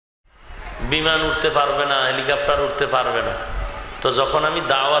বিমান উঠতে পারবে না, হেলিকপ্টার উঠতে পারবে না। তো যখন আমি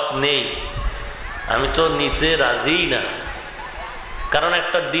দাওয়াত নেই, আমি তো নিতে রাজিই না, কারণ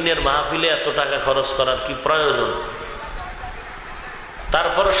একটা দিনের মাহফিলে এত টাকা খরচ করার কি প্রয়োজন।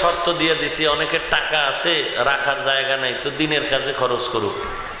 তারপরে শর্ত দিয়ে দিছি, অনেকের টাকা আছে, রাখার জায়গা নাই, তো দিনের কাজে খরচ করুক,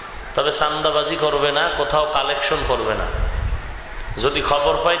 তবে চান্দাবাজি করবে না, কোথাও কালেকশন করবে না। যদি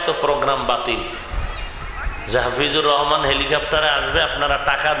খবর পাই তো প্রোগ্রাম বাতিল, যে হাফিজুর রহমান হেলিকপ্টারে আসবে, আপনারা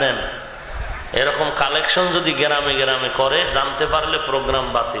টাকা দেন, এরকম কালেকশন যদি গ্রামে গ্রামে করে, জানতে পারলে প্রোগ্রাম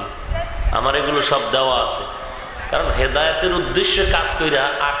বাতিল। আমার এগুলো সব দেওয়া আছে, কারণ হেদায়েতের উদ্দেশ্যে কাজ কইরা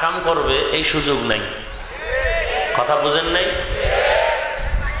আকাম করবে এই সুযোগ নাই। কথা বুঝেন নাই?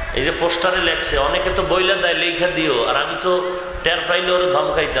 এই যে পোস্টারে লেখছে, অনেকে তো বইলা দেয় লেখা দিও, আর আমি তো টের পাইলে ওরে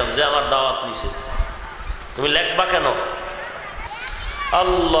ধমকাইতাম যে আমার দাওয়াত নিছে, তুমি লেখবা কেন?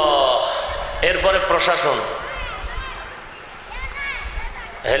 আল্লাহ। এরপরে প্রশাসন,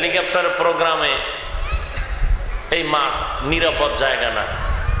 হেলিকপ্টার প্রোগ্রামে এই মাঠ নিরাপদ জায়গা না।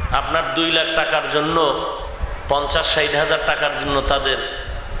 আপনার 2 লাখ টাকার জন্য, 50-60 হাজার টাকার জন্য তাদের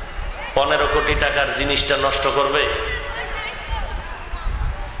 15 কোটি টাকার জিনিসটা নষ্ট করবে।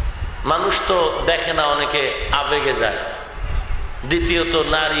 মানুষ তো দেখে না, অনেকে আবেগে যায়। দ্বিতীয়ত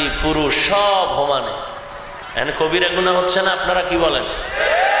নারী পুরুষ সব সমানে। এখানে কবিরা গুনাহ হচ্ছে না? আপনারা কি বলেন?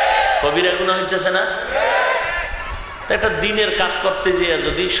 কবিরা গুনাহ হইতেছে না? একটা দিনের কাজ করতে যেয়ে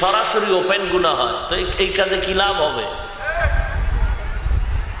যদি সরাসরি ওপেন গুনাহ হয়, তো এই কাজে কি লাভ হবে?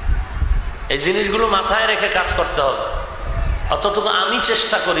 এই জিনিসগুলো মাথায় রেখে কাজ করতে হবে। অতটুকু আমি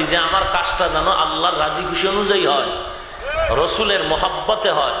চেষ্টা করি যে আমার কাজটা যেন আল্লাহর রাজি খুশি অনুযায়ী হয়, রসুলের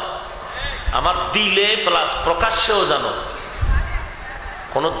মহাব্বতে হয়, আমার দিলে প্লাস প্রকাশ্যেও জানো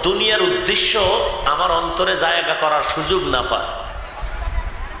কোন দুনিয়ার উদ্দেশ্য আমার অন্তরে জায়গা করার সুযোগ না পায়।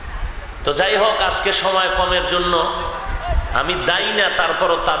 তো যাই হোক, আজকে সময় কমের জন্য আমি দায়ী না,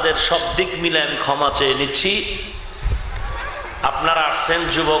 তারপরও তাদের সব দিক মিলে আমি ক্ষমা চেয়ে নিচ্ছি। আপনারা আসছেন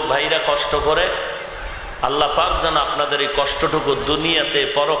যুবক ভাইরা কষ্ট করে, আল্লাহ পাক যেন আপনাদের এই কষ্টটুকু দুনিয়াতে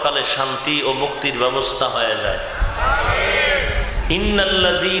পরকালে শান্তি ও মুক্তির ব্যবস্থা হয়ে যায়।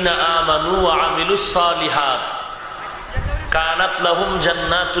 ইন্নাল্লাযীনা আমানু ওয়া আমিলুস সালিহাত কানাত লাহুম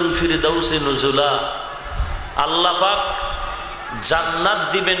জান্নাতুল ফিরদাউসি নুজুলা। আল্লাহ পাক জান্নাত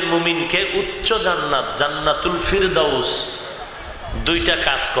দিবেন মুমিনকে, উচ্চ জান্নাত, জান্নাতুল ফিরদাউস। 2টা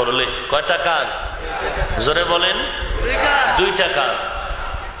কাজ করলে। কয়টা কাজ? জোরে বলেন। 2টা কাজ।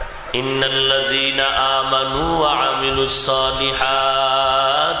 ইন্নাল্লাযীনা আমানু ওয়া আমিলুস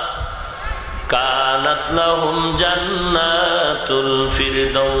সালিহাত কানাত লাহুম জান্নাতুল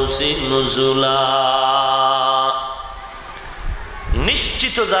ফিরদাউসি নুজুলা।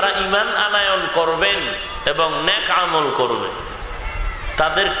 নিশ্চিত যারা ঈমান আনয়ন করবেন এবং নেক আমল করবেন,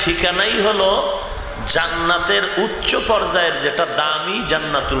 তাদের ঠিকানাই হলো জান্নাতের উচ্চ পর্যায়ের, যেটা দামি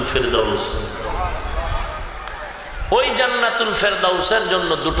জান্নাতুল ফিরদাউস। ওই জান্নাতুল ফিরদাউসের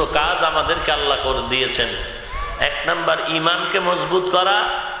জন্য 2টো কাজ আমাদেরকে আল্লাহ করে দিয়েছেন। 1 নাম্বার ঈমানকে মজবুত করা,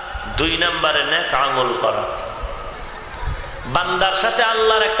 2 নাম্বারে নেক আমল করা। বান্দার সাথে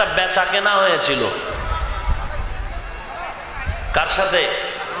আল্লাহর একটা বেচা কেনা হয়েছিল। কার সাথে?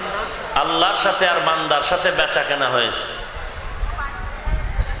 আল্লাহর সাথে আর বান্দার সাথে বেচা কেনা হয়েছে।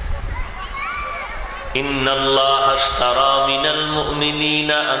 ইন্নাল্লাহা আশতারা মিনাল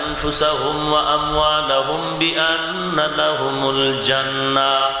মুমিনিনা আনফুসাহুম ওয়া আমওয়ালাহুম বিআন্না লাহুমুল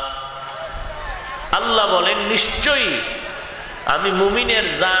জান্নাহ। আল্লাহ বলেন, নিশ্চয়ই আমি মুমিনের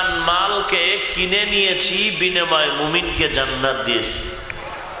জান মালকে কিনে নিয়েছি, বিনিময়ে মুমিনকে জান্নাত দিয়েছি।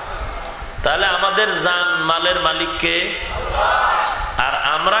 তাহলে আমাদের জান মালের মালিক কে? আর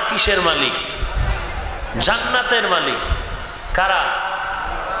আমরা কিসের মালিক? জান্নাতের মালিক। কারা?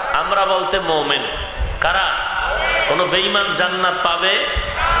 আমরা বলতে মুমিন। কারা? কোন বেঈমান জান্নাত পাবে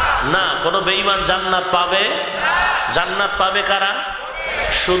না। কোন বেঈমান জান্নাত পাবে? জান্নাত পাবে কারা?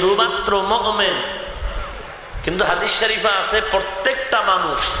 শুধুমাত্র মুমিন। কিন্তু হাদিস শরীফে আছে, প্রত্যেকটা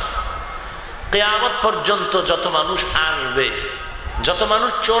মানুষ কিয়ামত পর্যন্ত যত মানুষ আসবে, যত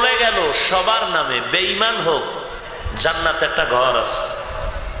মানুষ চলে গেল, সবার নামে বেঈমান হোক, জান্নাতে একটা ঘর আছে।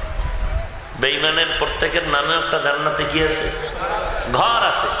 বেঈমানের প্রত্যেকের নামে একটা জান্নাতে কি আছে? ঘর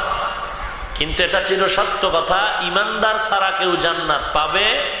আছে। কিন্তু এটা ছিল সত্য কথা, ঈমানদার ছাড়া কেউ জান্নাত পাবে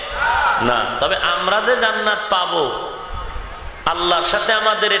না। তবে আমরা যে জান্নাত পাবো, আল্লাহর সাথে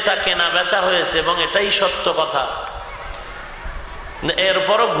আমাদের এটা কেনা বেচা হয়েছে এবং এটাই সত্য কথা।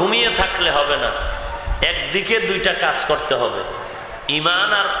 এরপরও ঘুমিয়ে থাকলে হবে না, একদিকে 2টা কাজ করতে হবে,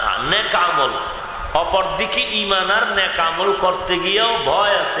 ঈমান আর নেক আমল। অপরদিকে ঈমান আর নেক আমল করতে গিয়েও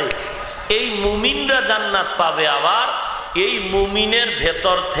ভয় আছে, এই মুমিনরা জান্নাত পাবে, আবার এই মুমিনের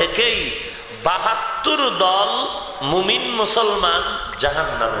ভেতর থেকেই 72 দল মুমিন মুসলমান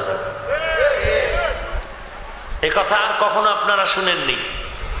জাহান্নামে যাবে। এ কথা আর কখনো আপনারা শুনেননি?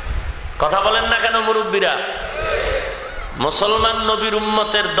 কথা বলেন না কেন মুরব্বীরা? মুসলমান নবীর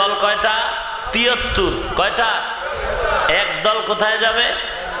উম্মতের দল কয়টা? 73। কয়টা? এক দল কোথায় যাবে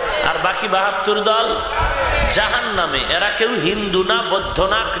আর বাকি 72 দল জাহান্নামে। এরা কেউ হিন্দু না, বৌদ্ধ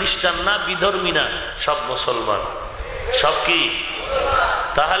না, খ্রিস্টান না, বিধর্মী না, সব মুসলমান। সব কি?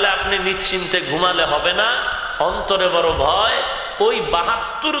 তাহলে আপনি নিশ্চিন্তে ঘুমালে হবে না, অন্তরে বড় ভয়। ওই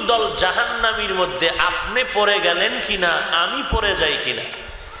 72 দল জাহান্নামীর মধ্যে আপনি পড়ে গেলেন কিনা, আমি পড়ে যাই কিনা,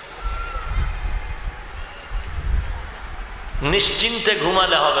 নিশ্চিন্তে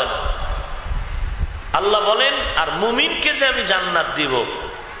ঘুমালে হবে না। আল্লাহ বলেন, আর মুমিনকে যে আমি জান্নাত দিব,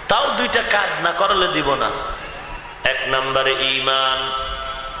 তাও দুইটা কাজ না করলে দিব না। 1 নম্বরে ঈমান,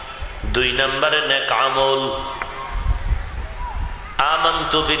 2 নম্বরে নেক আমল।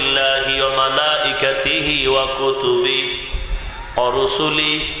 আমানতু বিল্লাহি ওয়া মালাইকাতিহি ওয়া কুতুবিহি ওয়া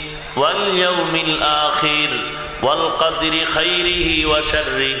রুসুলিহি ওয়াল ইয়াউমিল আখির ওয়াল কদরি খাইরিহি ওয়া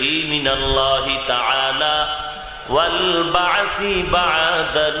শাররিহি মিনাল্লাহি তাআলা ওয়াল বা'সি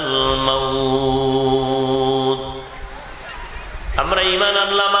বা'দাল মাউত। আমরা ঈমান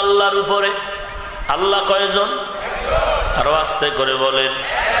আনলাম আল্লাহর উপরে। আল্লাহ কয়জন? আরো আস্তে করে বলেন।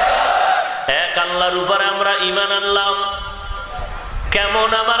 এক আল্লাহর উপরে আমরা ঈমান আনলাম। কেমন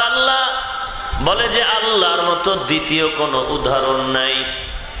আমার আল্লাহ? বলে যে আল্লাহর মতো দ্বিতীয় কোনো উদাহরণ নাই।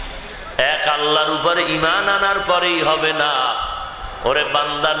 এক আল্লাহর উপরে ঈমান আনার পরেই হবে না, ওরে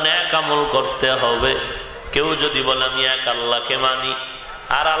বান্দা নেক আমল করতে হবে। কেউ যদি বলে আমি এক আল্লাহকে মানি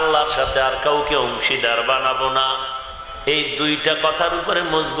আর আল্লাহর সাথে আর কাউকে অংশীদার বানাবো না, এই দুইটা কথার উপরে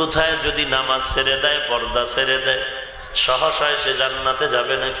মজবুত হয় যদি নামাজ ছেড়ে দেয়, পর্দা ছেড়ে দেয়, সহসায় সে জান্নাতে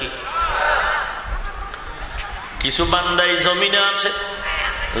যাবে নাকি? কিছু বান্দাই জমিনে আছে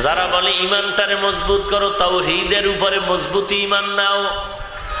যারা বলে ঈমানটারে মজবুত করো, তাওহীদের উপরে মজবুত ঈমান নাও,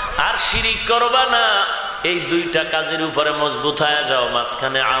 আর শিরিক করবা না, এই দুইটা কাজের উপরে মজবুত হয়ে যাও,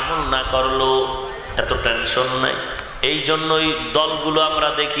 মাঝখানে আমল না করলো এত টেনশন নাই। এই জন্যই দলগুলো আমরা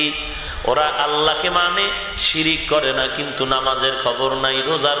দেখি, ওরা আল্লাহকে মানে, শিরিক করে না, কিন্তু নামাজের খবর নাই,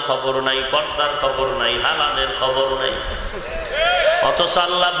 রোজার খবর নাই, পর্দার খবর নাই, হালালের খবর নাই। অথচ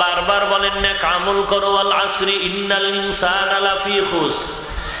আল্লাহ বারবার বলেন না আমল করো, আল আসরি ইন্নাল ইনসানা লাফি খুসর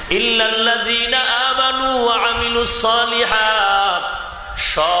ইল্লাল্লাযীনা আমানু ওয়া আমিলুস সালিহাত।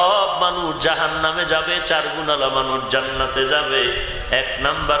 সব মানুষ জাহান্নামে যাবে, 4 গুণালা মানুষ জান্নাতে যাবে। 1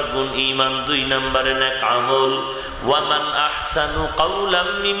 নাম্বার গুণ ঈমান, 2 নম্বরে নেক আমল। ওয়া মান আহসানু কাওলাম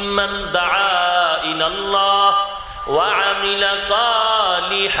মিম্মান দাআ ইলাল্লাহ ওয়া আমিলা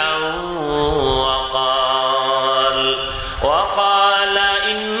সালিহান ওয়া ক্বালা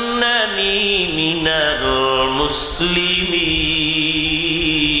ইন্নানী মিনাল মুসলিমিন।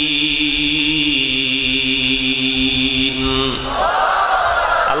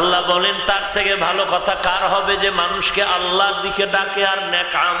 আল্লাহ বলেন তার থেকে ভালো কথা কার হবে যে মানুষকে আল্লাহর দিকে ডাকে আর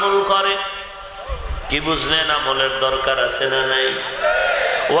নেক আমল করে। কি বুঝলেন? আমলের দরকার আছে না নাই?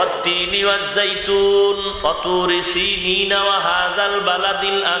 ওয়াত-তিনি ওয়াজ-যাইতুন ওয়া তুরি সিনিন ওয়া হাযাল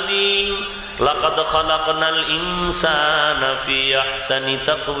বালাদিল আমিন লাকাদ খালাকনাল ইনসানা ফি আহসানি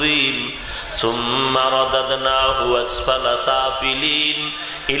তাকওয়িম সুম্মা রাদাদনাহু আসফালা সাফিলিন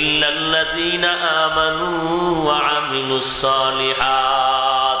ইল্লাল্লাযীনা আমানু ওয়া আমিলুস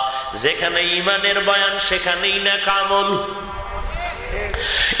সালিহাত। যেখানে ঈমানের বয়ান সেখানেই নেক আমল।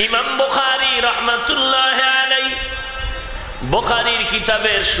 ইমাম বুখারী রাহমাতুল্লাহ আলাইহি বুখারীর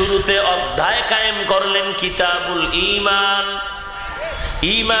কিতাবের শুরুতে অধ্যায় কায়েম করলেন কিতাবুল ঈমান।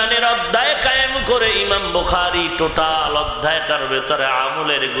 ঈমানের অধ্যায় কায়েম করে ইমাম বুখারী টোটাল অধ্যায়টার ভেতরে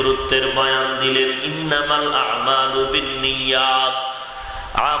আমলের গুরুত্বের বয়ান দিলেন। ইন্নামাল আমালু বিন্নিয়াত।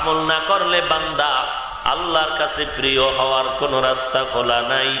 আমল না করলে বান্দা আল্লাহর কাছে প্রিয় হওয়ার কোনো রাস্তা খোলা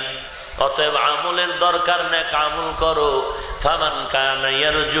নাই। অতএব আমলের দরকার, নেক আমল করো। ফামান কানা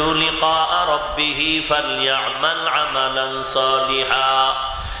ইয়ারজু লিকা রাব্বিহি ফালইআমাল আমালান সালিহা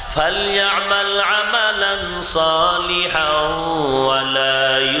ফালইআমাল আমালান সালিহা ওয়ালা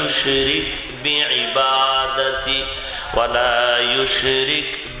ইউশরিক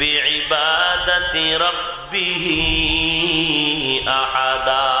বিইবাদাতি রাব্বিহি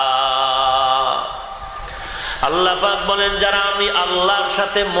আহাদা। আল্লাহ পাক বলেন যারা আমি আল্লাহর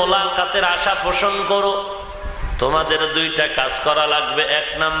সাথে মোলাকাতের আশা পোষণ করো, তোমাদের 2টা কাজ করা লাগবে। 1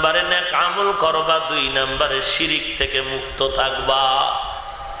 নম্বরে নেক আমল করবা, 2 নম্বরে শিরিক থেকে মুক্ত থাকবা।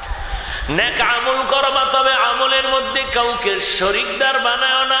 নেক আমল করবা, তবে আমলের মধ্যে কাউকে শরীকদার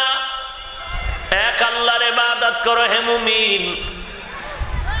বানাও না। এক আল্লাহর ইবাদত করো হে মুমিন।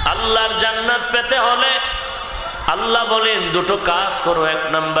 আল্লাহর জান্নাত পেতে হলে আল্লাহ বলেন 2টো কাজ করো। 1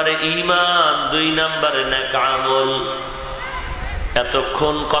 নম্বরে ঈমান, 2 নম্বরে নেক আমল।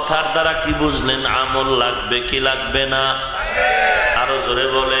 এতক্ষণ কথার দ্বারা কি বুঝলেন? আমল লাগবে কি লাগবে না? আরো জোরে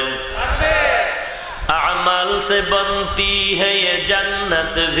বলেন। আমাল সে বনতি है ये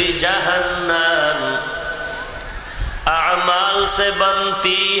जन्नत भी जहन्नम, अमाल से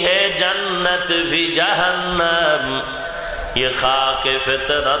बनती है जन्नत भी जहन्नम, ये खाक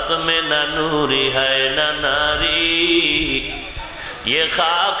फितरत में न नूरी है न नारी, ये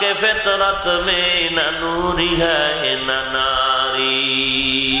खाक फितरत में न नूरी है न नारी।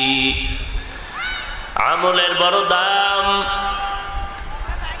 আমলের বড় দাম,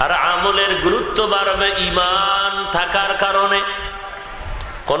 আর আমলের গুরুত্ব বাড়বে ঈমান থাকার কারণে।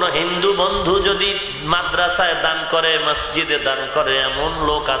 কোন হিন্দু বন্ধু যদি মাদ্রাসায় দান করে, মসজিদে দান করে, এমন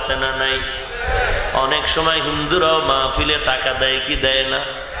লোক আছে না নাই? অনেক সময় হিন্দুরাও মাহফিলে টাকা দেয় কি দেয় না?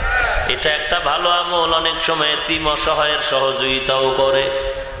 এটা একটা ভালো আমল। অনেক সময় এতিম অসহায়ের সহযোগিতাও করে,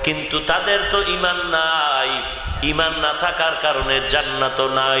 কিন্তু তাদের তো ঈমান নাই। ঈমান না থাকার কারণে জান্নাতও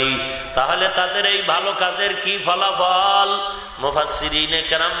নাই। তাহলে তাদের এই ভালো কাজের কি ফলাফল? মুফাসসিরিনে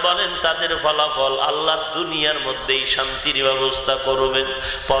কেরাম বলেন তাদের ফলাফল আল্লাহ দুনিয়ার মধ্যেই শান্তির ব্যবস্থা করবেন।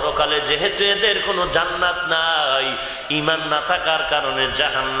 পরকালে যেহেতু এদের কোনো জান্নাত নাই, ঈমান না থাকার কারণে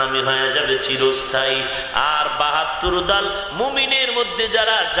জাহান্নামী হয়ে যাবে চিরস্থায়ী। আর ৭২ দল মুমিনের মধ্যে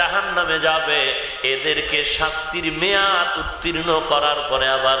যারা জাহান্নামে যাবে, এদেরকে শাস্তির মেয়াদ উত্তীর্ণ করার পরে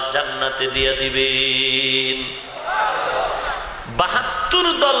আবার জান্নাতে দিয়ে দিবেন। ৭২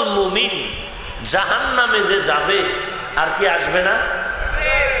 দল মুমিন জাহান্নামে যে যাবে, আর কি আসবে না?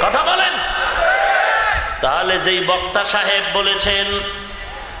 কথা বলেন। তাহলে যেই বক্তা সাহেব বলেছেন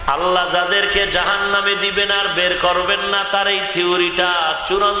আল্লাহ যাদেরকে জাহান্নামে দিবেন আর বের করবেন না, তার এই থিওরিটা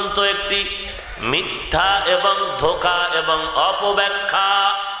চূড়ান্ত একটি মিথ্যা এবং ধোঁকা এবং অপব্যাখ্যা।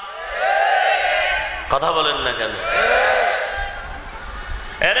 কথা বলেন না কেন?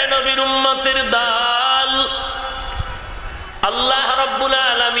 এরে নবীর উম্মতের দল, আল্লাহ রাব্বুল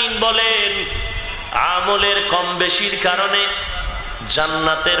আলামিন বলেন আমলের কম বেশির কারণে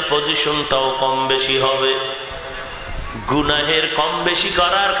জান্নাতের পজিশনটাও কম বেশি হবে, গুনাহের কম বেশি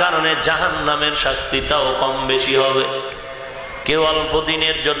করার কারণে জাহান্নামের শাস্তিটাও কম বেশি হবে। কেউ অল্প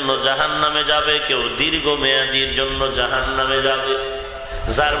দিনের জন্য জাহান্নামে যাবে, কেউ দীর্ঘমেয়াদীর জন্য জাহান্নামে যাবে।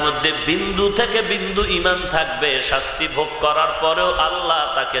 যার মধ্যে বিন্দু থেকে বিন্দু ঈমান থাকবে, শাস্তি ভোগ করার পরেও আল্লাহ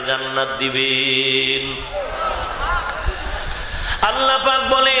তাকে জান্নাত দিবেন। আল্লাহ পাক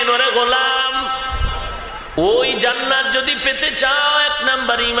বলেন, ওরে গোলাম, ওই জান্নাত যদি পেতে চাও, ১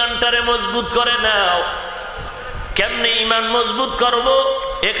 নাম্বার ঈমানটারে মজবুত করে নাও। কেমনে ঈমান মজবুত করব?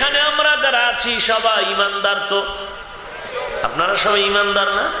 এখানে আমরা যারা আছি সবাই ঈমানদার। তো আপনারা সবাই ঈমানদার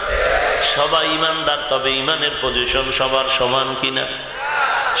না? সবাই ঈমানদার, তবে ঈমানের পজিশন সবার সমান কিনা?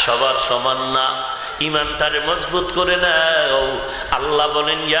 সবার সমান না। ঈমানটারে মজবুত করে নাও। আল্লাহ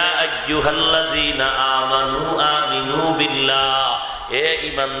বলেন, ইয়া আইয়ুহাল্লাযীনা আমানু আমিনু বিল্লাহ, এ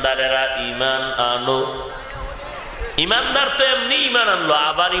ঈমানদারেরা ঈমান আনো। ঈমানদার তো এমনি ঈমান আনলো,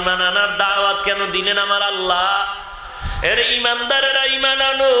 আবার ঈমান আনার দাওয়াত কেন দিলেন আমার আল্লাহ? এর ঈমানদারেরা ঈমান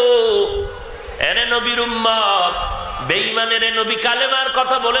আনো। এরে নবীর উম্মত, বেঈমানের নবী কালেমার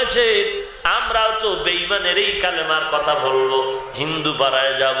কথা বলেছে, আমরাও তো বেঈমানের এই কালেমার কথা বলবো। হিন্দু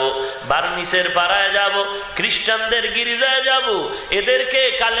পাড়ায় যাব, বার্মিসের পাড়ায় যাব, খ্রিস্টানদের গির্জায় যাব, এদেরকে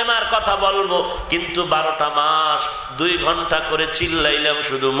কালেমার কথা বলবো। কিন্তু 12টা মাস 2 ঘন্টা করে চিল্লাইলাম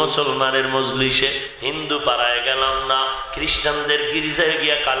শুধু মুসলমানের মজলিসে, হিন্দু পাড়ায় গেলাম না, খ্রিস্টানদের গির্জায়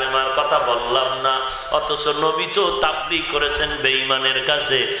গিয়া কালেমার কথা বললাম না। অথচ নবী তো তাবলীগ করেছেন বেঈমানের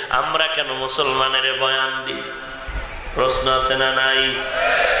কাছে, আমরা কেন মুসলমানের বয়ান দিই? প্রশ্ন আছে না নাই?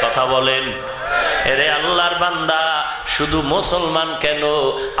 কথা বলেন। এরে আল্লাহর বান্দা, শুধু মুসলমান কেন,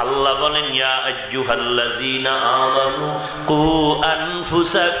 আল্লাহ বলেন, ইয়া আইয়ুহাল্লাযীনা আমানু কু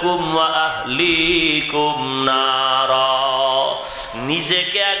আনফুসাকুম ওয়া আহলিকুম নারা,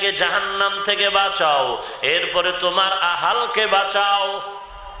 নিজেকে আগে জাহান্নাম থেকে বাঁচাও, এরপরে তোমার আহালকে বাঁচাও।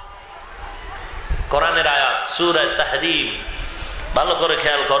 কোরআনের আয়াত, সূরা তাহরীম। ভালো করে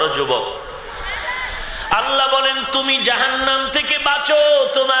খেয়াল করো যুবক। আল্লাহ বলেন, তুমি জাহান্নাম থেকে বাঁচো,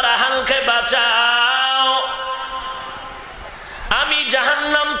 তোমার আহালকে বাঁচাও। আমি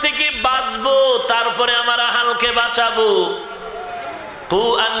জাহান্নাম থেকে বাঁচবো, তারপরে আমার আহালকে বাঁচাবো। কু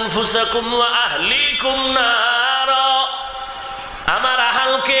আনফুসাকুম ওয়া আহলিকুম নারা, আমার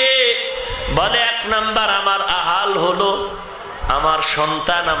আহালকে বলে 1 নাম্বার আমার আহাল হলো আমার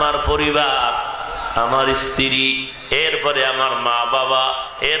সন্তান, আমার পরিবার, আমার স্ত্রী, এরপরে আমার মা বাবা,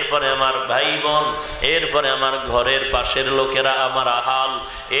 এরপরে আমার ভাই বোন, এরপরে আমার ঘরের পাশের লোকেরা আমার আহাল,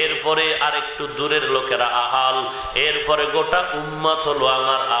 এরপরে আরেকটু দূরের লোকেরা আহাল, এরপরে গোটা উম্মত হলো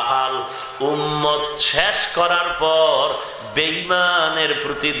আমার আহাল। উম্মত শেষ করার পর বেঈমানের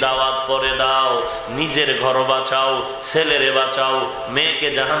প্রতি দাওয়াত পরে দাও। নিজের ঘর বাঁচাও, ছেলেরে বাঁচাও, মেয়েকে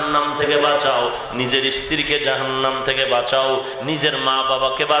জাহান্নাম থেকে বাঁচাও, নিজের স্ত্রীকে জাহান্নাম থেকে বাঁচাও, নিজের মা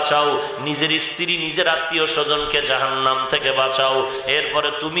বাবাকে বাঁচাও, নিজের স্ত্রী নিজের আত্মীয় স্বজনকে জাহান্নাম থেকে বাঁচাও। এরপরে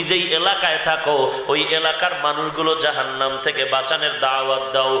তুমি যেই এলাকায় থাকো ওই এলাকার মানুষগুলো জাহান্নাম থেকে বাঁচানোর দাওয়াত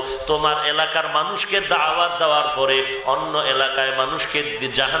দাও। তোমার এলাকার মানুষকে দাওয়াত দেওয়ার পরে অন্য এলাকায় মানুষকে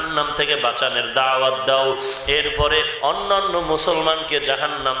জাহান্নাম থেকে বাঁচানোর দাওয়াত দাও। এরপরে অন্যান্য মুসলমানকে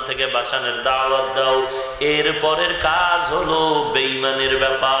জাহান্নাম থেকে বাঁচানোর দাওয়াত দাও। এরপরের কাজ হলো বেঈমানের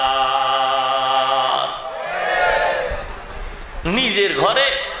ব্যাপার। নিজের ঘরে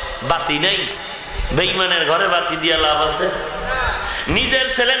বাতি নেই, বেঈমানের ঘরে বাতি দিয়ে লাভ আছে? নিজের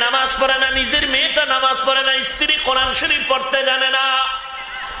ছেলে নামাজ পড়ে না, নিজের মেয়েটা নামাজ পড়ে না, স্ত্রী কোরআন শরীফ পড়তে জানে না,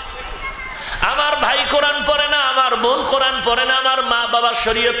 আমার ভাই কোরআন পড়ে না, আমার বোন কোরআন পড়ে না, আমার মা বাবা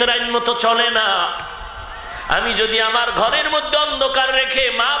শরীয়তের আইন মতো চলে না। আমি যদি আমার ঘরের মধ্যে অন্ধকার রেখে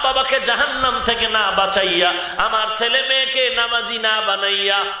মা বাবাকে জাহান্নাম থেকে না বাঁচাইয়া, আমার ছেলে মেয়েকে নামাজি না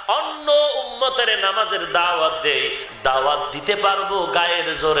বানাইয়া অন্য উম্মতের নামাজের দাওয়াত দেই, দাওয়াত দিতে পারবো গায়ের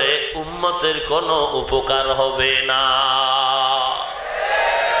জোরে, উম্মতের কোনো উপকার হবে না।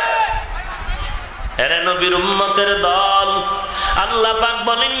 এরে নবীর উম্মতের দল, আল্লাহ পাক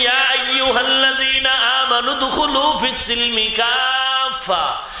বলেন ইয়া আইয়ুহাল্লাযীনা আমানু দুখুলু ফিস-সিলমি কাফা।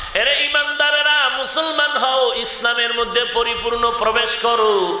 এরে ঈমানদারেরা, মুসলমান হও, ইসলামের মধ্যে পরিপূর্ণ প্রবেশ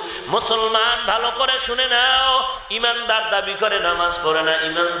করো। মুসলমান ভালো করে শুনে নাও, ঈমানদার দাবি করে নামাজ পড়ে না,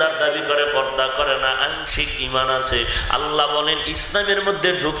 ঈমানদার দাবি করে পর্দা করে না, আংশিক ঈমান আছে। আল্লাহ বলেন ইসলামের মধ্যে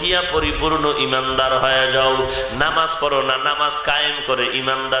ঢুকিয়া পরিপূর্ণ ঈমানদার হয়ে যাও। নামাজ পড়ো না, নামাজ কায়েম করে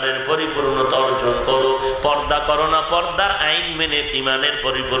ঈমানদারের পরিপূর্ণতা অর্জন করো। পর্দা করো না, পর্দার আইন মেনে ঈমানের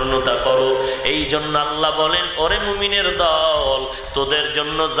পরিপূর্ণতা করো। এই জন্য আল্লাহ বলেন ওরে মুমিনের দল, তোদের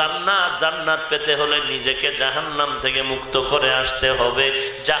জন্য জান্নাত, জান্নাত পেতে হলে নিজেকে জাহান্নাম থেকে মুক্ত করে আসতে হবে।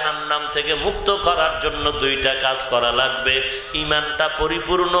 জাহান্নাম থেকে মুক্ত করার জন্য দুইটা কাজ করা লাগবে। ঈমানটা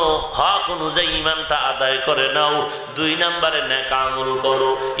পরিপূর্ণ হক অনুযায়ী ঈমানটা আদায় করে নাও। দুই নম্বরে নেক আমল করো।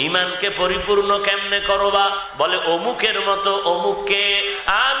 ঈমানকে পরিপূর্ণ কেমনে করবা? বলে অমুকের মতো অমুককে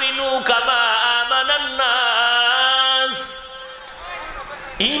আমিনু কামা আমানান নাস,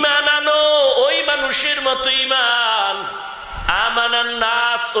 ঈমান আনো ওই মানুষের মতো ঈমান। আমানান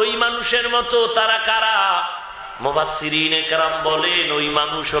নাস, ওই মানুষের মতো। তারা কারা? মুফাসসিরিনে কেরাম বলেন ওই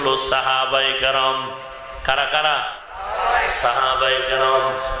মানুষ হলো সাহাবায়ে কেরাম। কারা কারা? সাহাবায়ে কেরাম।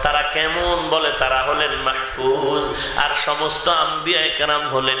 তারা কেমন? বলে তারা হলেন মাহফুজ, আর সমস্ত আম্বিয়ায়ে কেরাম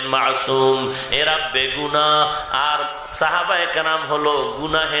হলেন মাসুম, এরা বেগুনাহ। আর সাহাবায়ে কেরাম হলো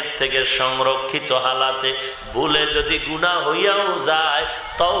গুনাহের থেকে সংরক্ষিত হালাতে। ভুলে যদি গুনাহ হইয়াও যায়,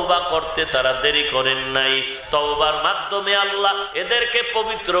 তওবা করতে তারা দেরি করেন নাই। তওবার মাধ্যমে আল্লাহ এদেরকে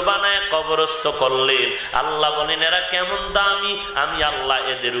পবিত্র বানায় কবরস্থ করলেন। আল্লাহ বলেন এরা কেমন দামি, আমি আল্লাহ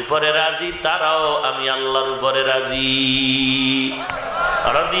এদের উপরে রাজি, তারাও আমি আল্লাহর উপরে রাজি।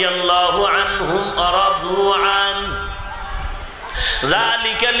 রাদিয়াল্লাহু আনহুম আরাদু আন,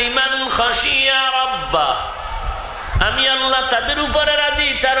 যালিকা লিমান খাশিয়া রাব্বাহ। আমি আল্লাহ তাদের উপরে রাজি,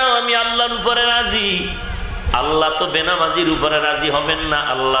 তারাও আমি আল্লাহর উপরে রাজি। আল্লাহ তো বেনামাজির উপরে রাজি হবেন না,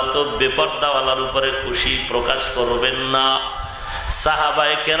 আল্লাহ তো বেপরদাওয়ালার উপরে খুশি প্রকাশ করবেন না।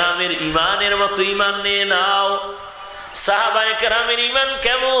 সাহাবায়ে কেরামের ঈমানের মতো ঈমান নিয়ে নাও। সাহাবায়ে কেরামের ঈমান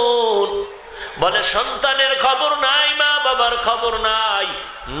কেমন? বলে সন্তানের খবর নাই, মা বাবার খবর নাই,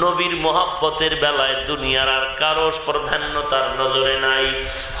 নবীর মোহাব্বতের বেলায় দুনিয়ার আর কারো প্রাধান্য তার নজরে নাই।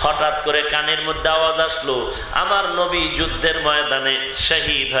 হঠাৎ করে কানের মধ্যে আওয়াজ আসলো আমার নবী যুদ্ধের ময়দানে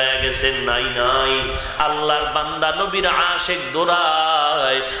শহীদ হয়ে গেছেন। নাই নাই, আল্লাহর বান্দা নবীর আশিক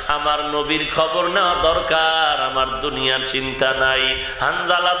দৌড়ায়, আমার নবীর খবর নেওয়া দরকার, আমার দুনিয়ার চিন্তা নাই।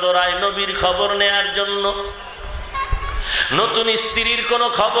 হানজালা দৌড়ায় নবীর খবর নেয়ার জন্য। নতুন স্ত্রীর কোনো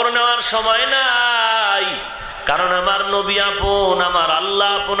খবর নেওয়ার সময় নাই, কারণ আমার নবী আপন, আমার আল্লাহ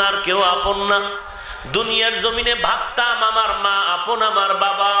আপন, আর কেউ আপন না। দুনিয়ার জমিনে ভাবতাম আমার মা আপন, আমার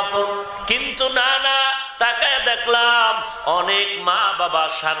বাবা আপন, কিন্তু না না, তাকায় দেখলাম অনেক মা বাবা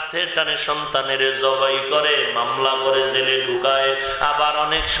স্বার্থের টানে সন্তানের জবাই করে, মামলা করে জেলে ঢুকায়। আবার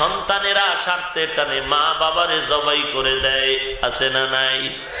অনেক সন্তানেরা স্বার্থের টানে মা বাবারে জবাই করে দেয়। আছে না নাই?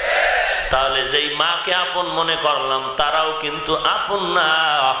 তাহলে যেই মাকে আপন মনে করলাম তারাও কিন্তু আপন না,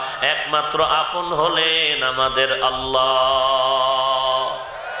 একমাত্র আপন হলেন আমাদের আল্লাহ।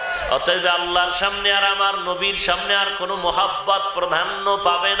 অতএব আল্লাহর সামনে আর আমার নবীর সামনে আর কোনো মোহাব্বত প্রাধান্য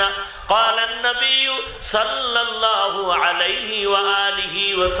পাবে না। قال النبي صلى الله عليه وآله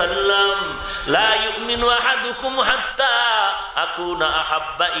وسلم لا يؤمن أحدكم حتى أكون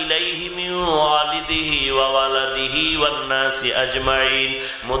أحب إليه من والده وولده والناس أجمعين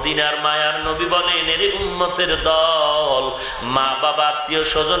মদিনার মায়ার নবী বলেন, এর উম্মতের দল, মা বাবা আত্মীয়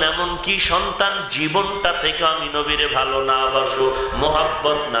স্বজন এমনকি সন্তান জীবনটা থেকে আমি নবীরে ভালো না বাসো,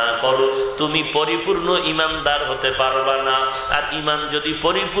 মোহাব্বত না করো, তুমি পরিপূর্ণ ইমানদার হতে পারবা না। আর ইমান যদি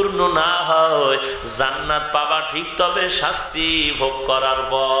পরিপূর্ণ না হয় জান্নাত পাবা ঠিক, তবে শাস্তি ভোগ করার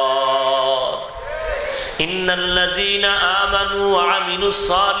পর। ইন্নাল্লাযীনা আমানু ওয়া আমিলুস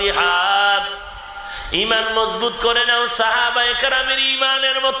সালিহাত, ইমান মজবুত করে নাও সাহাবায়ে কেরামের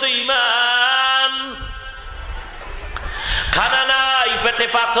ইমানের মতো ইমান। খানা নাই, পেটে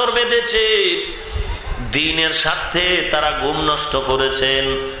পাথর বেঁধেছে, দিনের স্বার্থে তারা ঘুম নষ্ট করেছেন,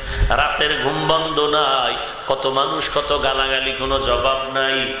 রাতের ঘুম বন্ধ নাই, কত মানুষ কত গালাগালি, কোনো জবাব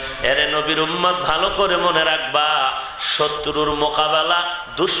নাই। এরে নবীর উম্মত ভালো করে মনে রাখবা, শত্রুর মোকাবেলা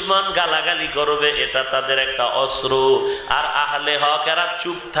দুশমন গালাগালি করবে, এটা তাদের একটা অস্ত্র, আর আহলে হক এরা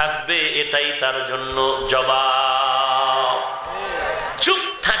চুপ থাকবে, এটাই তার জন্য জবাব। চুপ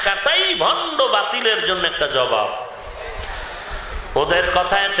থাকাটাই ভণ্ড বাতিলের জন্য একটা জবাব। ওদের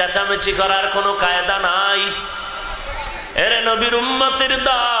কথায় চেঁচামেচি করার কোনো কায়দা নাই। এরে নবীর উম্মতের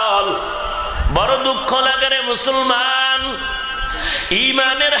দল, বড় দুঃখ লাগে রে মুসলমান,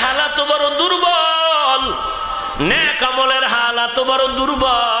 ইমানের হালাত বড় দুর্বল, নেক আমলের হালাত বড়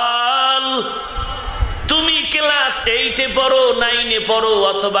দুর্বল। তুমি ক্লাস 8-এ পড়ো, 9-এ পড়ো,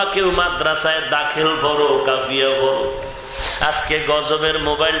 অথবা কেউ মাদ্রাসায় দাখিল পড়ো, কাফিয়া পড়ো, আজকে গজবের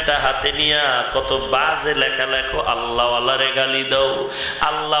মোবাইলটা হাতে নিয়া কত বাজে লেখা লেখো, আল্লাহওয়ালারে গালি দাও,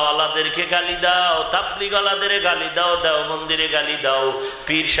 আল্লাহওয়ালাদেরকে গালি দাও, তাবলিগওয়ালাদের গালি দাও, দেওবন্দিরে গালি দাও,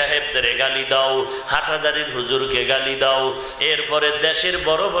 পীর সাহেবদের গালি দাও, হাটহাজারীর হুজুরকে গালি দাও, এরপরে দেশের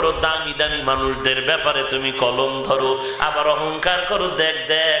বড় বড় দামি দামি মানুষদের ব্যাপারে তুমি কলম ধরো, আবার অহংকার করো, দেখ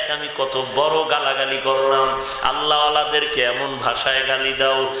দেখ আমি কত বড় গালাগালি করলাম, আল্লাহওয়ালাদেরকে এমন ভাষায় গালি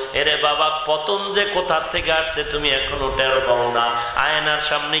দাও। এরে বাবা, পতন যে কোথার থেকে আসছে তুমি এখনো টের পাও না। আয়নার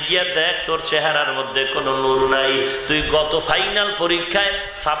সামনে গিয়ে দেখ, তোর চেহারার মধ্যে কোনো নূর নাই। তুই গত ফাইনাল পরীক্ষায়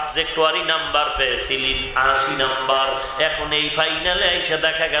সাবজেক্ট ওয়ারি নাম্বার পেয়েছিলি 80 নাম্বার, এখন এই ফাইনালে এসে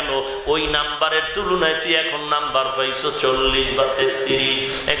দেখা গেল ওই নাম্বারের তুলনায় তুই এখন নাম্বার পাইছো 40 বা 33।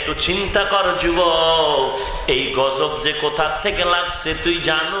 একটু চিন্তা কর যুবক, এই গজব যে কোথার থেকে লাগছে তুই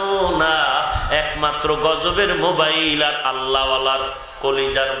জানো না? একমাত্র গজবের মোবাইল আর আল্লাহওয়ালার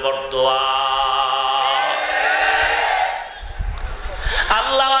কলিজার বরদোয়া।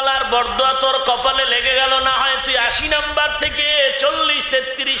 আল্লাহওয়ালার বরদোয়া তোর কপালে লেগে গেল, না হয় তুই 80 নাম্বার থেকে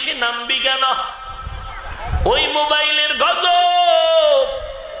 40-33-এ নামবি কেন? ওই মোবাইলের গজব।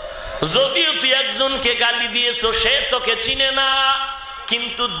 যদিও তুই একজনকে গালি দিয়েছো, সে তোকে চিনে না,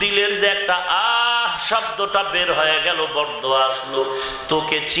 কিন্তু দিলের যে একটা শব্দটা বের হয়ে গেল, বরদোয়া আসলো,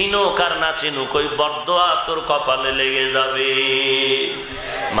 তোকে চিনুক আর না চিনুক ওই বরদোয়া তোর কপালে লেগে যাবে।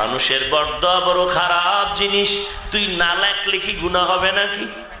 মানুষের বরদোয়া বড় খারাপ জিনিস। তুই না লাগলে কি গুনাহ হবে নাকি?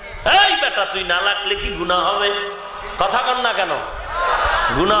 এই বেটা, তুই না লাগলে কি গুনাহ হবে? কথা কন না কেন?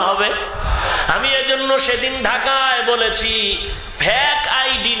 গুনাহ হবে। আমি এজন্য সেদিন ঢাকায় বলেছি, ফেক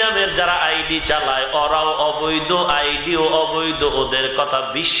আইডি নামের যারা আইডি চালায় ওরাও অবৈধ, আইডিও অবৈধ, ওদের কথা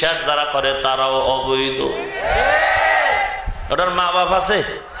বিশ্বাস যারা করে তারাও অবৈধ। ওটার মা বাপ আছে?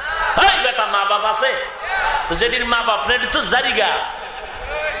 এই বেটা, মা বাপ আছে তো যেটির মা বাপ নেই তো জারিগা।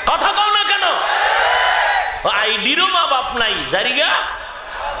 কথা কও না কেন? আইডিরও মা বাপ নাই, জারিগা,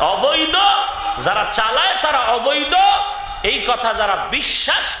 অবৈধ। যারা চালায় তারা অবৈধ, এই কথা যারা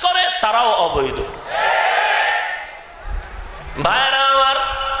বিশ্বাস করে তারাও অবৈধ। ভাইরা আমার,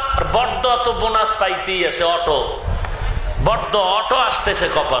 বড্ড তো বোনাস পাইতেই আছে, অটো, বড্ড অটো আসতেছে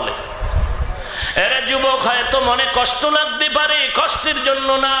কপালে। এর যুবক হয়তো মনে কষ্ট লাগতে পারে, কষ্টের জন্য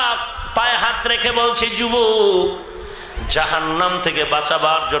না, পায়ে হাত রেখে বলছি যুবক, জাহান্নাম থেকে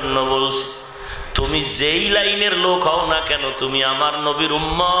বাঁচাবার জন্য বলছি, তুমি যেই লাইনের লোক হও না কেন, তুমি আমার নবীর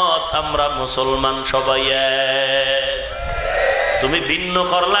উম্মত, আমরা মুসলমান সবাই এক। তুমি ভিন্ন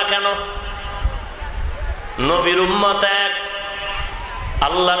করলা কেন? নবীর উম্মত এক,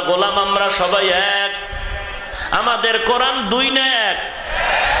 আল্লাহর গোলাম আমরা সবাই এক, আমাদের কোরআন 2 না 1,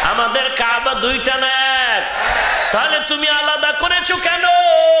 আমাদের কাবা 2টা না 1। তাহলে তুমি আলাদা করেছো কেন?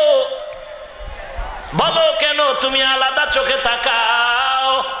 বলো কেন তুমি আলাদা চোখে তাকাও?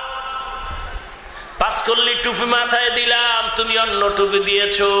 পাঁচকল্লি টুপি মাথায় দিলাম, তুমি অন্য টুপি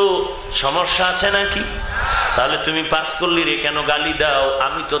দিয়েছো, সমস্যা আছে নাকি? তাহলে তুমি পাঁচকল্লিরে কেন গালি দাও?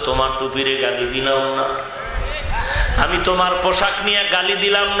 আমি তো তোমার টুপিরে গালি দিলাম না, আমি তোমার পোশাক নিয়ে গালি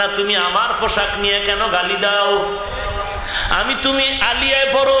দিলাম না, তুমি আমার পোশাক নিয়ে কেন গালি দাও? আমি তুমি আলিয়ায়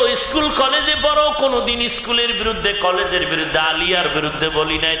পড়ো, স্কুল কলেজে পড়ো, কোনোদিন স্কুলের বিরুদ্ধে কলেজের বিরুদ্ধে আলিয়ার বিরুদ্ধে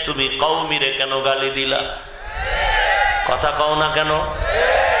বলি নাই। তুমি কওমিরে কেন গালি দিলা? কথা কও না কেন?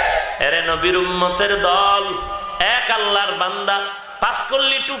 এরে নবীর উম্মতের দল, এক আল্লাহর বান্দা,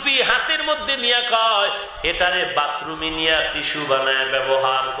 পাঁচকল্লি টুপি হাতের মধ্যে নিয়ে কয় এটারে বাথরুমে নিয়ে টিস্যু বানায়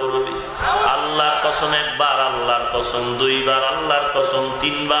ব্যবহার করবি। আল্লাহর কসম একবার, আল্লাহর কসম দুইবার, আল্লাহর কসম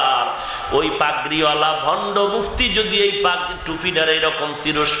তিনবার। ওই পাগড়িওয়ালা ভণ্ড মুফতি যদি এই টুপিটারে এরকম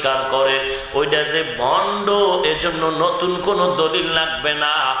তিরস্কার করে, ওইটা যে ভণ্ড, এজন্য নতুন কোনো দলিল লাগবে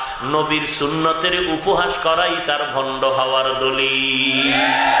না। নবীর সুন্নতের উপহাস করাই তার ভণ্ড হওয়ার দলিল।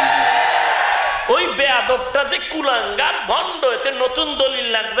 ওই বেয়াদবটা যে কুলাঙ্গার ভণ্ড, এতে নতুন দলিল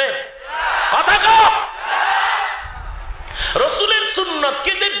লাগবে? কথা কও। রাসূলের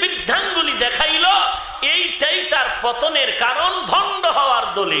সুন্নতকে যে বৃদ্ধাঙ্গুলি দেখাইলো, এইটাই তার পতনের কারণ, ভণ্ড হওয়ার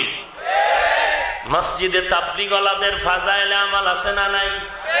দলিল। মসজিদে তাবলীগওয়ালাদের ফাজাইলে আমাল আছে না নাই?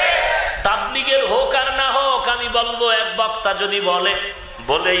 তাবলীগের হোক আর না হোক, আমি বলবো এক বক্তা যদি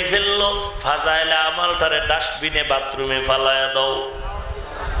বলেই ফেললো ফাজাইলে আমালটারে ডাস্টবিনে বাথরুমে ফালায়া দাও,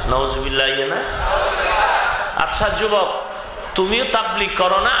 নাউজুবিল্লাহ না? আচ্ছা যুবক, তুমিও তাবলীগ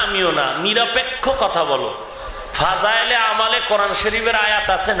করো না, আমিও না, নিরপেক্ষ কথা বলো। ফাজাইলে আমালে কোরআন শরীফের আয়াত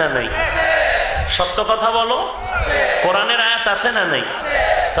আছে না নাই? সত্য কথা বলো, কোরআনের আয়াত আছে না নাই?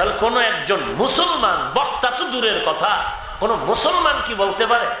 তাহলে কোন একজন মুসলমান, বক্তা তো দূরের কথা, কোন মুসলমান কি বলতে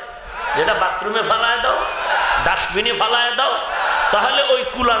পারে যেটা বাথরুমে ফালায় দাও, ডাস্টবিনে ফালায় দাও? তাহলে ওই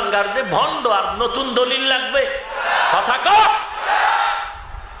কুলাঙ্গার যে ভণ্ড, আর নতুন দলিল লাগবে? কথা কও।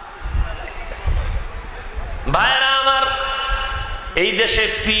 ভাইরা আমার, এই দেশে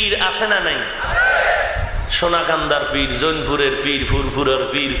পীর আছে না নাই? সোনাকান্দার পীর, জৈনপুরের পীর, ফুরফুরের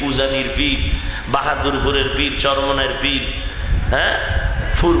পীর, উজানির পীর, বাহাদুরপুরের পীর, চরমনের পীর, হ্যাঁ,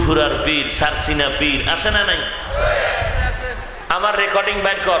 ফুরফুরার পীর, সারসিনা পীর, আছে না নাই? আমার রেকর্ডিং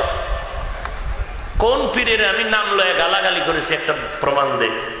বাইর কর, কোন পীরের আমি নাম লয়ে গালাগালি করেছি একটা প্রমাণ দে।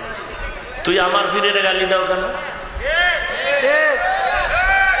 তুই আমার পীরের গালি দাও কেন?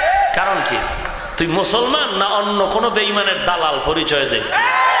 কারণ কি? তুই মুসলমান না অন্য কোন বেঈমানের দালাল পরিচয় দে?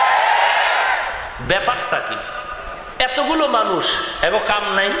 ব্যাপারটা কি? এতগুলো মানুষ এবং কাম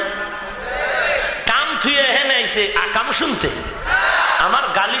নাই, কাম থুয়ে হেনে আইছে আকাম শুনতে, আমার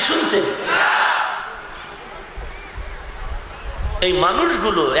গালি শুনতে। এই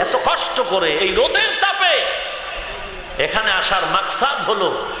মানুষগুলো এত কষ্ট করে এই রোদের তাপে এখানে আসার মাকসাদ হলো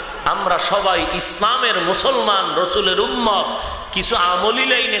আমরা সবাই ইসলামের মুসলমান, রসুলের উম্মত, কিছু আমলি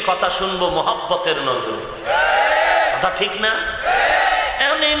লাইনে কথা শুনবো মহব্বতের নজরে। কথা ঠিক না?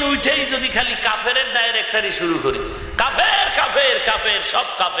 এখন এই উঠেই যদি খালি কাফের ডাইরেক্টরি শুরু করি, কাফের কাফের কাফের, সব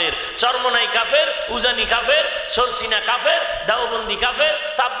কাফের, চরমনাই কাফের, উজানি কাফের, সরসিনা কাফের, দাওবন্দি কাফের,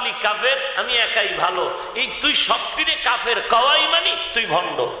 তাবলিগ কাফের, আমি একাই ভালো, এই তুই সবটিরে কাফের কওয়াই মানি তুই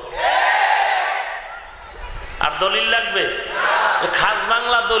ভণ্ড। আর দলিল লাগবে? খাস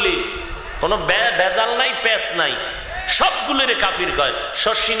বাংলা দলিল, কোনো বেজাল নাই, পেশ নাই, সবগুলোরে কাফির কয়।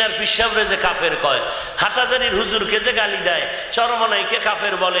 শর্ষিনার পিসাবরে যে কাফের কয়, হাটাজারির হুজুরকে যে গালি দেয়, চরমনাইকে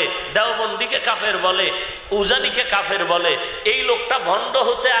কাফের বলে, দেওবন্দিকে কাফের বলে, উজানিকে কাফের বলে, এই লোকটা ভণ্ড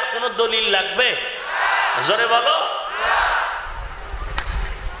হতে আর কোনো দলিল লাগবে? জোরে বলো।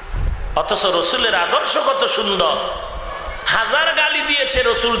 অথচ রসুলের আদর্শ কত সুন্দর, হাজার গালি দিয়েছে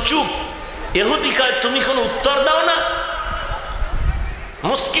রসুল, চুপ। ইহুদি কয় তুমি কোনো উত্তর দাও না,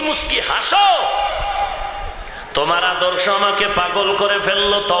 মুস্কি মুস্কি হাসো। তোমার আদর্শ আমাকে পাগল করে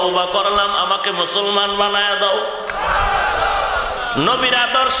ফেললো, তওবা করলাম, আমাকে মুসলমান বানায় দাও। নবীর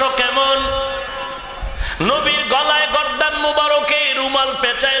আদর্শ কেমন? নবীর গলায় গর্দান মুবারকে রুমাল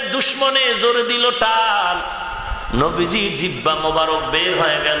পেঁচায় দুশ্মনে জোরে দিল টান, নবীজি জিব্বা মুবারক বের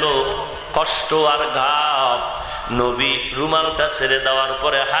হয়ে গেল, কষ্ট আর ঘাম। নবী রুমালটা ছেড়ে দেওয়ার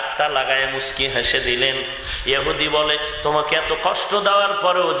পরে হাতটা লাগায় মুস্কি হেসে দিলেন। ইহুদি বলে তোমাকে এত কষ্ট দেওয়ার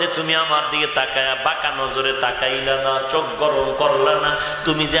পরেও যে তুমি আমার দিকে তাকায়া বাঁকা নজরে তাকাইলা না, চোখ গরম করলা না,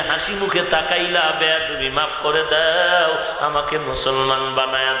 তুমি যে হাসি মুখে তাকাইলা, বেয়াদবি মাফ করে দাও, আমাকে মুসলমান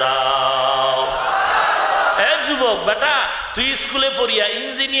বানায় দাও। এ যুবক বেটা, তুই স্কুলে পড়িয়া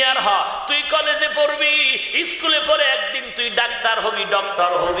ইঞ্জিনিয়ার হ, তুই কলেজে পড়বি, স্কুলে পড়ে একদিন তুই ডাক্তার হবি,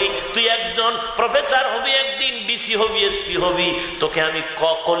 ডক্টর হবি, তুই একজন প্রফেসর হবি, একদিন ডিসি হবি, এসপি হবি। তোকে আমি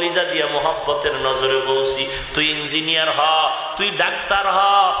কলিজা দিয়া মোহাব্বতের নজরে বলছি, তুই ইঞ্জিনিয়ার হ, তুই ডাক্তার হ,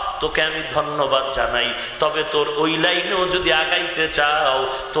 তোকে আমি ধন্যবাদ জানাই। তবে তোর ওই লাইনেও যদি আগাইতে চাও,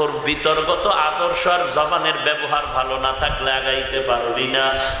 তোর বিতর্গত আদর্শ আর জবানের ব্যবহার ভালো না থাকলে আগাইতে পারবি না।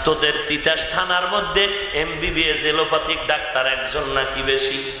 তোদের তিতাস থানার মধ্যে এমবিবিএস এলোপ্যাথিক ডাক্তার একজন নাকি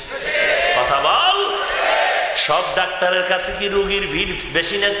বেশি? কথা বল। সব ডাক্তারের কাছে কি রোগীর ভিড়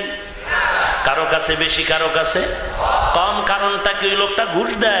বেশি নাকি? কারো কাছে বেশি, কারো কাছে কম। কারণটা কি? ওই লোকটা ঘুষ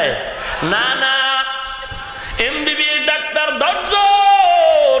দেয়? না না, এমবিবিএস ডাক্তার 10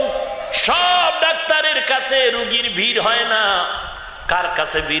 জন, সব ডাক্তারের কাছে রোগীর ভিড় হয় না। কার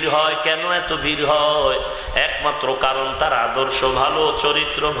কাছে ভিড় হয়? কেন এত ভিড় হয়? একমাত্র কারণ তার আদর্শ ভালো,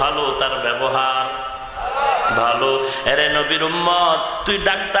 চরিত্র ভালো, তার ব্যবহার ভালো। এরে নবীর উম্মত, তুই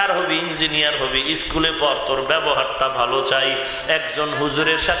ডাক্তার হবি, ইঞ্জিনিয়ার হবি, স্কুলে পড়, তোর ব্যবহারটা ভালো চাই। একজন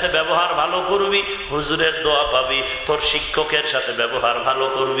হুজুরের সাথে ব্যবহার ভালো করবি, হুজুরের দোয়া পাবি। তোর শিক্ষকের সাথে ব্যবহার ভালো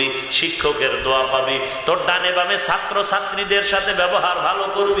করবি, শিক্ষকের দোয়া পাবি। তোর ডানে বামে ছাত্র ছাত্রীদের সাথে ব্যবহার ভালো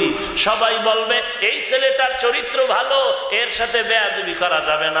করবি, সবাই বলবে এই ছেলেটার চরিত্র ভালো, এর সাথে বেয়াদবি করা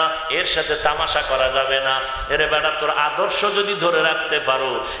যাবে না, এর সাথে তামাশা করা যাবে না। এরে বেটা, তোর আদর্শ যদি ধরে রাখতে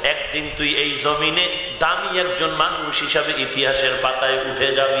পারো, একদিন তুই এই জমিনে দামি একজন মানুষ হিসাবে ইতিহাসের পাতায় উঠে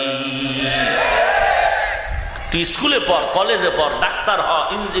যাবি। তুই স্কুলে পড়, কলেজে পড়, ডাক্তার হ,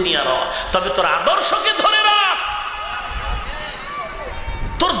 ইঞ্জিনিয়ার হ, তবে তোর আদর্শকে ধরে রাখ।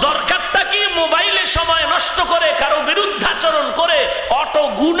 তোর দরকারটা কি? মোবাইলে সময় নষ্ট করে, কারো বিরুদ্ধাচরণ করে অটো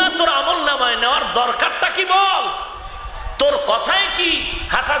গুণা তোর আমল নামায় নেওয়ার দরকারটা কি বল? তোর কথায় কি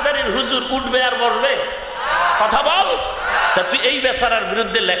হাটহাজারীর হুজুর উঠবে আর বসবে? কথা বল। তা তুই এই বেচারার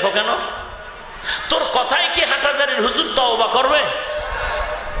বিরুদ্ধে লেখো কেন? তোর কথায় কি হাটহাজারীর হুজুর তওবা করবে?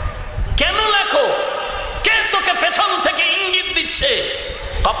 কেন লেখো? কে তোকে পেছন থেকে ইঙ্গিত দিচ্ছে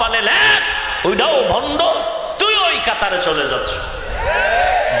কপালে লেখ, ওইটাও ভণ্ড, তুই ওই কাতারে চলে যাচ্ছ,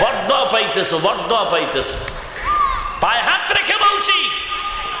 বরদোয়া পাইতেছ, বরদোয়া পাইতেছ। পায়ে হাত রেখে বলছি,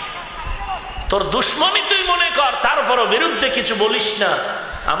 তোর দুশ্মনী তুই মনে কর, তারপরও বিরুদ্ধে কিছু বলিস না।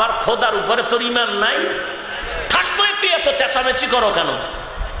 আমার খোদার উপরে তোর ঈমান নাই? থাকলে তুই এত চেঁচামেচি করো কেন?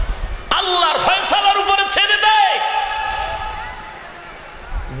 আল্লাহর ফয়সালার উপরে ছেড়ে দে।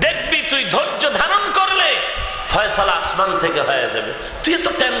 দেখবি তুই ধৈর্য ধারণ করলে ফয়সালা আসমান থেকে হয়ে যাবে। তুই এত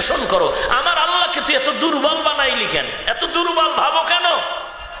টেনশন করো, আমার আল্লাহকে তুই এত দুর্বল বানাইলি কেন? এত দুর্বল ভাবো কেন?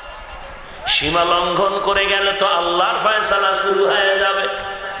 সীমা লঙ্ঘন করে গেলে তো আল্লাহর ফয়সালা শুরু হয়ে যাবে।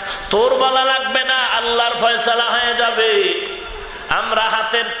 তোর বলা লাগবে না, আল্লাহর ফয়সালা হয়ে যাবে। আমরা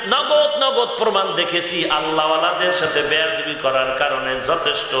হাতের নগদ নগদ প্রমাণ দেখেছি, আল্লাহওয়ালাদের সাথে বেয়াদবি করার কারণে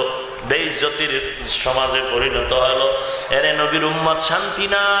যথেষ্ট বেইজ্জতির সমাজে পরিণত হলো। এরে নবীর উম্মত, শান্তি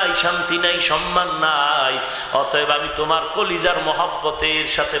নাই, শান্তি নাই, সম্মান নাই। অতএব আমি তোমার কলিজার মহব্বতের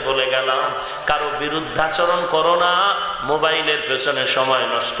সাথে বলে গেলাম, কারো বিরুদ্ধাচরণ করো না, মোবাইলের পেছনে সময়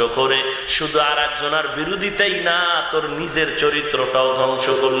নষ্ট করে। শুধু আর একজনের বিরোধিতাই না, তোর নিজের চরিত্রটাও ধ্বংস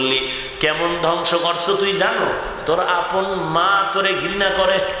করলি। কেমন ধ্বংস করছো তুই জানো? তোর আপন মা তোরে ঘৃণা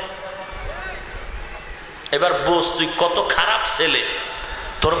করে। এবার বোঝ তুই কত খারাপ ছেলে।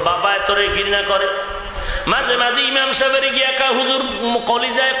 তোর বাবা তোরে ঘৃণা করে। মাঝে মাঝে ইমাম সাহেবের গিয়া কা, হুজুর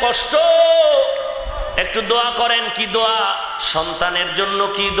কলিজায় কষ্ট, একটু দোয়া করেন। কি দোয়া? সন্তানের জন্য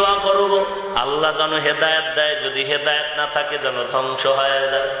কি দোয়া করব? আল্লাহ যেন হেদায়েত দেয়, যদি হেদায়েত না থাকে যেন ধ্বংস হয়ে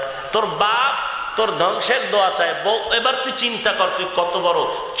যায়। তোর বাপ তোর ধ্বংসের দোয়া চায়। এবার তুই চিন্তা কর, তুই কত বড়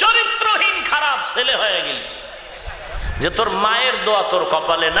চরিত্রহীন খারাপ ছেলে হয়ে গেলি, যে তোর মায়ের দোয়া তোর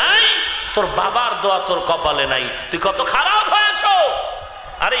কপালে নাই, তোর বাবার দোয়া তোর কপালে নাই। তুই কত খারাপ হয়েছ।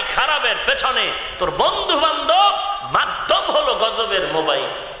 আর এই খারাপের পেছনে তোর বন্ধু বান্ধব মাধ্যম হলো গজবের মোবাইল।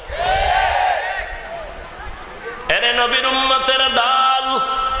 এরে নবীর উম্মতের দল,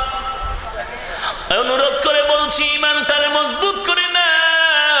 অনুরোধ করে বলছি, ঈমানটারে মজবুত করে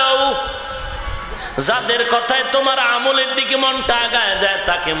নাও। যাদের কথায় তোমার আমলের দিকে মনটা আগায় যায়,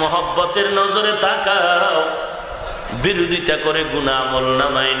 তাকে মহব্বতের নজরে তাকাও। বিরোধিতা করে গুনাহ আমল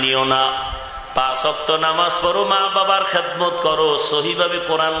নামায় নিও না। 5 ওয়াক্ত নামাজ পড়ো, মা বাবার খেদমত করো, সহিভাবে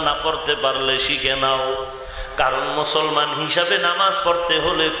কোরআন না পড়তে পারলে শিখে নাও। কারণ মুসলমান হিসাবে নামাজ পড়তে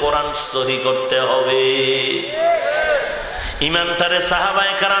হলে কোরআন সহি করতে হবে। ঈমানটারে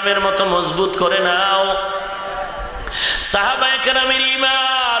সাহাবায়ে কেরামের মতো মজবুত করে নাও। সাহাবায়ে কেরামের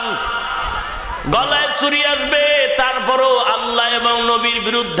ঈমান গলায় ছুরি আসবে, তারপরও আল্লাহ এবং নবীর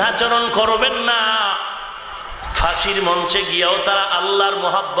বিরুদ্ধাচরণ করবেন না। ফাঁসির মঞ্চে গিয়েও তারা আল্লাহর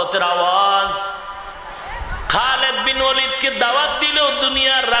মোহাব্বতের আওয়াজ। খালেদ বিন ওয়ালিদকে দাওয়াত দিলেও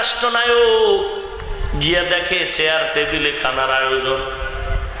দুনিয়ার রাষ্ট্রনায়ক, গিয়ে দেখে চেয়ার টেবিলে খানার আয়োজন।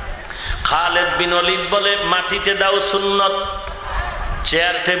 খালেদ বিন ওয়ালিদ বলে, মাটিতে দাও সুন্নত,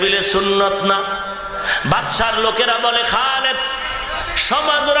 চেয়ার টেবিলে সুন্নত না। বাদশার লোকেরা বলে, খালেদ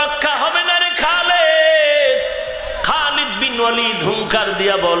সমাজ রক্ষা হবে না রে খালেদ। খালিদ বিন ওয়ালিদ হুঙ্কার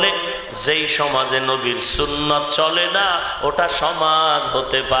দিয়া বলে, যেই সমাজে নবীর সুন্নত চলে না, ওটা সমাজ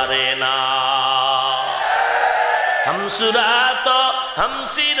হতে পারে না। হামসুরাত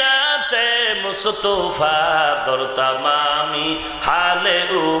হামসিরাতে মুস্তফা দর তামামি হালে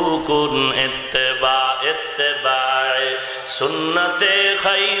উকুন ইত্তেবা ইত্তেবায়ে সুন্নতে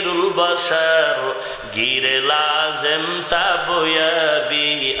খায়রুল বাশার গিরে লাজেম তাবয়াবি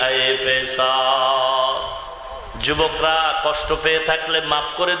আয়ে পেশা। যুবকরা কষ্ট পেয়ে থাকলে মাফ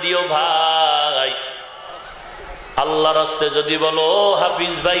করে দিও ভাই। আল্লাহর রাস্তে যদি বলো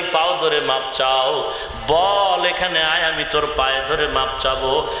হাফিজ ভাই পাও ধরে মাপ চাও, বল এখানে আয় আমি তোর পায়ে ধরে মাপ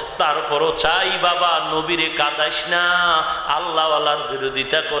চাবো। তারপরও চাই বাবা নবীরে কাদাইস না, আল্লাহওয়ালার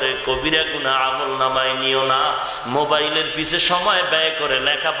বিরোধিতা করে কবিরা গুনাহ আমল নামায় নিও না, মোবাইলের পিছে সময় ব্যয় করে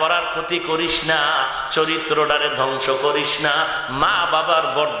লেখাপড়ার ক্ষতি করিস না, চরিত্রটারে ধ্বংস করিস না, মা বাবার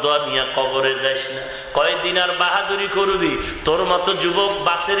বরদোয়া নিয়ে কবরে যাস না। কয়দিন আর বাহাদুরি করবি? তোর মতো যুবক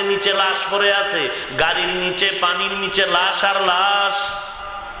বাসের নিচে লাশ পড়ে আছে, গাড়ির নিচে পানির নিচে লাশ আর লাশ।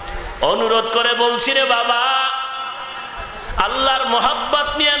 অনুরোধ করে বলছি রে বাবা, আল্লাহর মোহাব্বত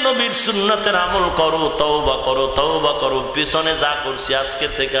নিয়ে নবীর সুন্নতের আমল করো, তওবা করো, তওবা করো। পিছনে যা করছি আজকে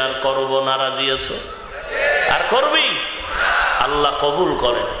থেকে আর করবো না, রাজি আছো? আর করবি? আল্লাহ কবুল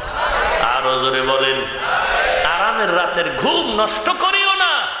করেন। আরো জোরে বলেন। আরামের রাতের ঘুম নষ্ট করিও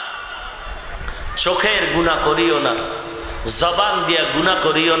না, চোখের গুনাহ করিও না, জবান দিয়া গুনাহ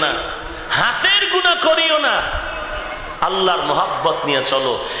করিও না, হাতের গুনাহ করিও না। আল্লাহর মোহাব্বত নিয়ে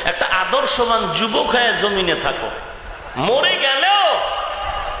চলো। একটা আদর্শবান যুবক হয়ে জমিনে থাকো। মরে গেলেও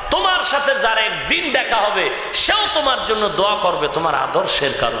তোমার সাথে যার একদিন দেখা হবে সেও তোমার জন্য দোয়া করবে তোমার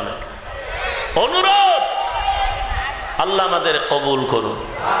আদর্শের কারণে। অনুরোধ, আল্লাহ আমাদের কবুল করুন।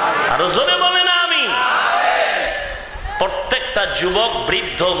 আরো জোরে বলেন আমিন। প্রত্যেকটা যুবক,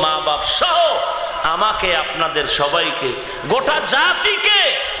 বৃদ্ধ, মা বাপ সহ আমাকে, আপনাদের সবাইকে, গোটা জাতিকে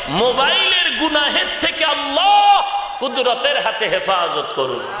মোবাইলের গুনাহের থেকে আল্লাহ কুদরতের হাতে হেফাজত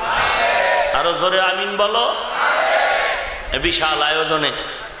করুন। আরো জোরে আমিন বলো। বিশাল আয়োজনে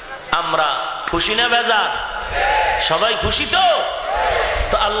আমরা খুশি না বেজার? সবাই খুশি তো?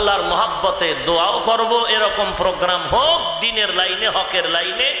 তো আল্লাহর মোহাব্বতে দোয়াও করব, এরকম প্রোগ্রাম হোক দিনের লাইনে, হকের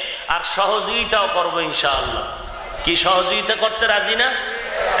লাইনে, আর সহযোগিতাও করব ইনশাআল্লাহ। কি সহযোগিতা করতে রাজি না?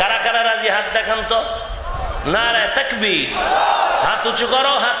 কারা কারা রাজি? হাত দেখান তো। নারে তাকবীর। হাত উঁচু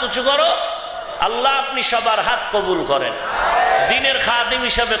করো, হাত উঁচু করো। আল্লাহ আপনি সবার হাত কবুল করেন, দিনের খাদিম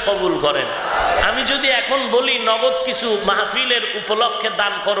হিসাবে কবুল করেন। আমি যদি এখন বলি নগদ কিছু মাহফিলের উপলক্ষে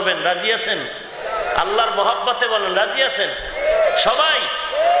দান করবেন, রাজি আছেন? আল্লাহর মোহাব্বতে বলেন, রাজি আছেন সবাই?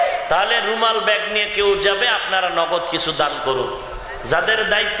 তাহলে রুমাল ব্যাগ নিয়ে কেউ যাবে, আপনারা নগদ কিছু দান করুন। যাদের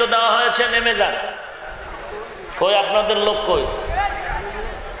দায়িত্ব দেওয়া হয়েছে নেমে যান। কই আপনাদের লোক কই?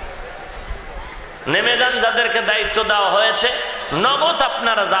 নেমে যান। যাদেরকে দায়িত্ব দেওয়া হয়েছে নগদ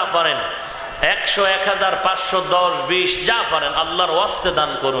আপনারা যা পারেন, 100, 1000, 500, 10, 20 যা পারেন আল্লাহর ওয়াস্তে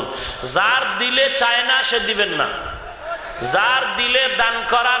দান করুন। যার দিলে চায় না সে দিবেন না, যার দিলে দান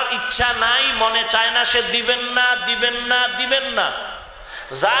করার ইচ্ছা নাই, মনে চায় না, সে দিবেন না, দিবেন না, দিবেন না।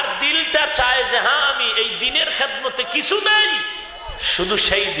 যার দিলটা চায় যে হ্যাঁ আমি এই দিনের খেদমতে কিছু দেই, শুধু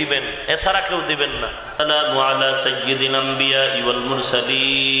সেই দিবেন, এছাড়া কেউ দিবেন না। সালামু আলা সাইয়্যিদিল আম্বিয়া ওয়াল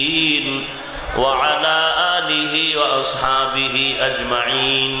মুরসালিন ওয়া আলা আলিহি ওয়া আসহাবিহি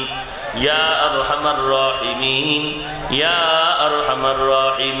আজমাইন। ইয়া আরহামার রাহিমিন, ইয়া আরহামার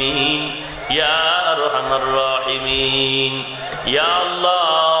রাহিমিন, ইয়া আরহামার রাহিমিন। ইয়া আল্লাহ,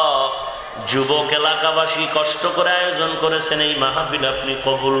 যুবক এলাকাবাসী কষ্ট করে আয়োজন করেছেন এই মাহফিল, আপনি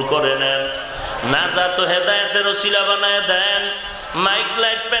কবুল করে নেন। নাজাত ও হেদায়েতের ওসিলা বানায় দেন। মাইক,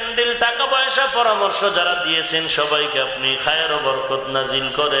 লাইট, প্যান্ডেল, টাকা পয়সা, পরামর্শ যারা দিয়েছেন সবাইকে আপনি খায়ের ও বরকত নাজিল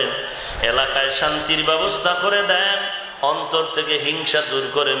করেন। এলাকায় শান্তির ব্যবস্থা করে দেন। অন্তর থেকে হিংসা দূর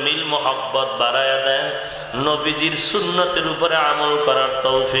করে মিল মোহাব্বত বাড়ায়া দেন। নবীজির সুন্নতের উপরে আমল করার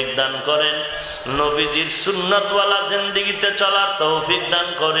তৌফিক দান করেন। নবীজির সুন্নতওয়ালা জিন্দেগিতে চলার তৌফিক দান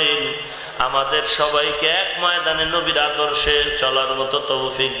করেন। আমাদের সবাইকে এক ময়দানে নবীর আদর্শে চলার মতো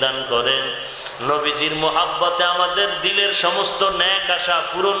তৌফিক দান করেন। নবীজির মোহাব্বতে আমাদের দিলের সমস্ত ন্যাক আশা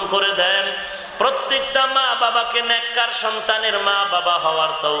পূরণ করে দেন। প্রত্যেকটা মা বাবাকে নেককার সন্তানের মা বাবা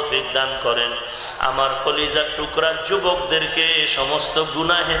হওয়ার তৌফিক দান করেন। আমার কলিজার টুকরা যুবকদেরকে সমস্ত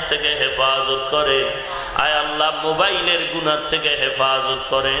গুনাহের থেকে হেফাজত করেন। আয় আল্লাহ, মোবাইলের গুনাহ থেকে হেফাজত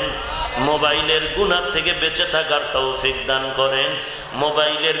করেন। মোবাইলের গুনাহ থেকে বেঁচে থাকার তৌফিক দান করেন।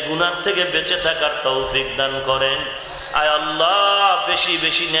 মোবাইলের গুনাহ থেকে বেঁচে থাকার তৌফিক দান করেন। আয় আল্লাহ, বেশি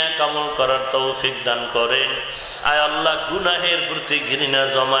বেশি নেক আমল করার তৌফিক দান করেন। আয় আল্লাহ, গুনাহের প্রতি ঘৃণা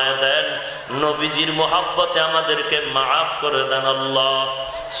জমায় দেন। নবীজির মোহাব্বতে আমাদেরকে মাফ করে দেন আল্লাহ।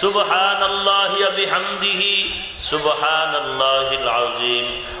 সুবহানাল্লাহি ওয়া বিহামদিহি সুবহানাল্লাহিল আযীম।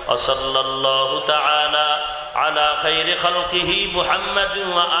 ওয়া সাল্লাল্লাহু তাআলা আলা খায়রি খালকিহি মুহাম্মাদিন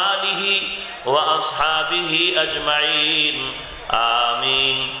ওয়া আলিহি ওয়া আসহাবিহি আজমাইন।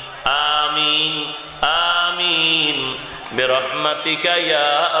 আমিন আমিন আমিন বিরহমাতিকা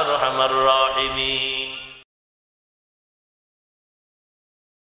ইয়া আরহামার রাহিমিন।